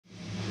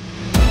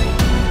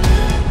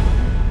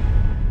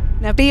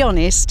Now, be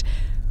honest,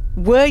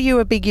 were you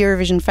a big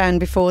Eurovision fan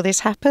before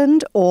this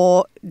happened,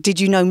 or did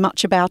you know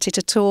much about it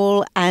at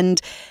all? And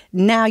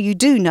now you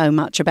do know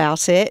much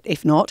about it,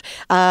 if not,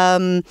 are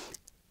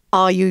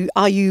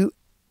you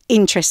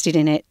interested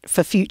in it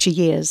for future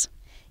years?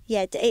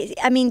 Yeah,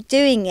 I mean,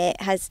 doing it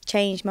has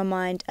changed my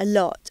mind a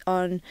lot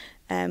on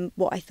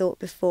what I thought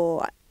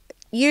before.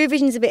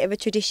 Eurovision's a bit of a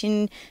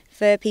tradition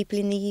for people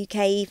in the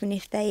UK, even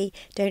if they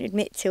don't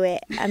admit to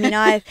it. I mean,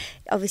 I've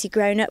obviously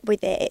grown up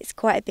with it. It's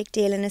quite a big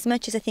deal. And as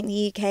much as I think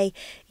the UK,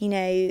 you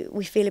know,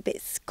 we feel a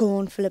bit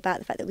scornful about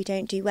the fact that we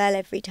don't do well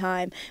every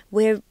time,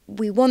 we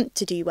want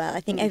to do well. I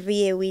think every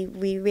year we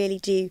really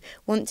do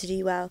want to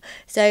do well.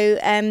 So,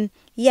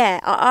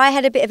 yeah, I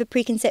had a bit of a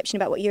preconception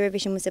about what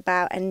Eurovision was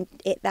about, and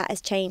that has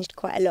changed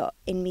quite a lot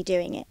in me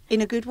doing it.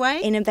 In a good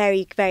way? In a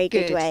very, very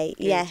good way,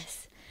 good.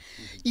 yes.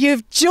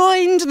 You've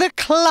joined the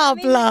club,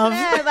 love.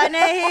 Club. I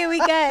know, here we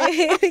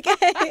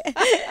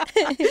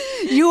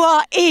go. You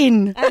are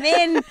in. I'm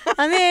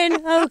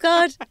in. Oh,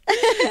 God.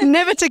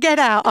 Never to get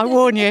out, I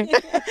warn you.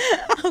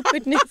 Oh,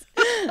 goodness.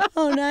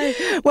 Oh, no.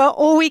 Well,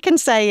 all we can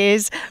say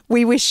is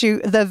we wish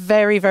you the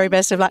very, very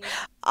best of luck.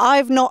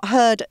 I've not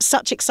heard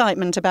such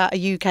excitement about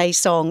a UK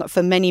song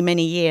for many,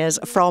 many years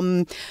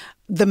from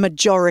the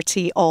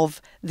majority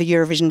of the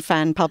Eurovision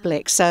fan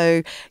public.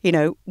 So, you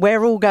know,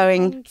 we're all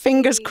going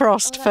fingers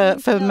crossed for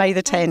May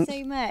the 10th. Thanks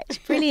so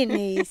much. Brilliant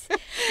news.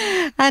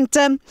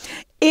 And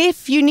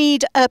if you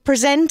need a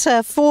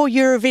presenter for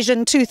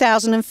Eurovision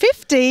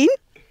 2015,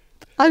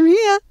 I'm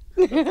here.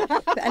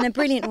 And a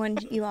brilliant one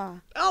you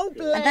are. Oh,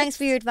 bless. And thanks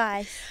for your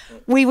advice.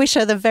 We wish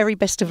her the very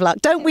best of luck.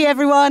 Don't we,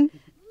 everyone?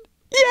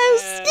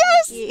 Yes,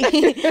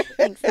 yes.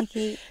 Thanks,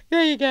 Nicki.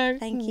 There you go.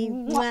 Thank you.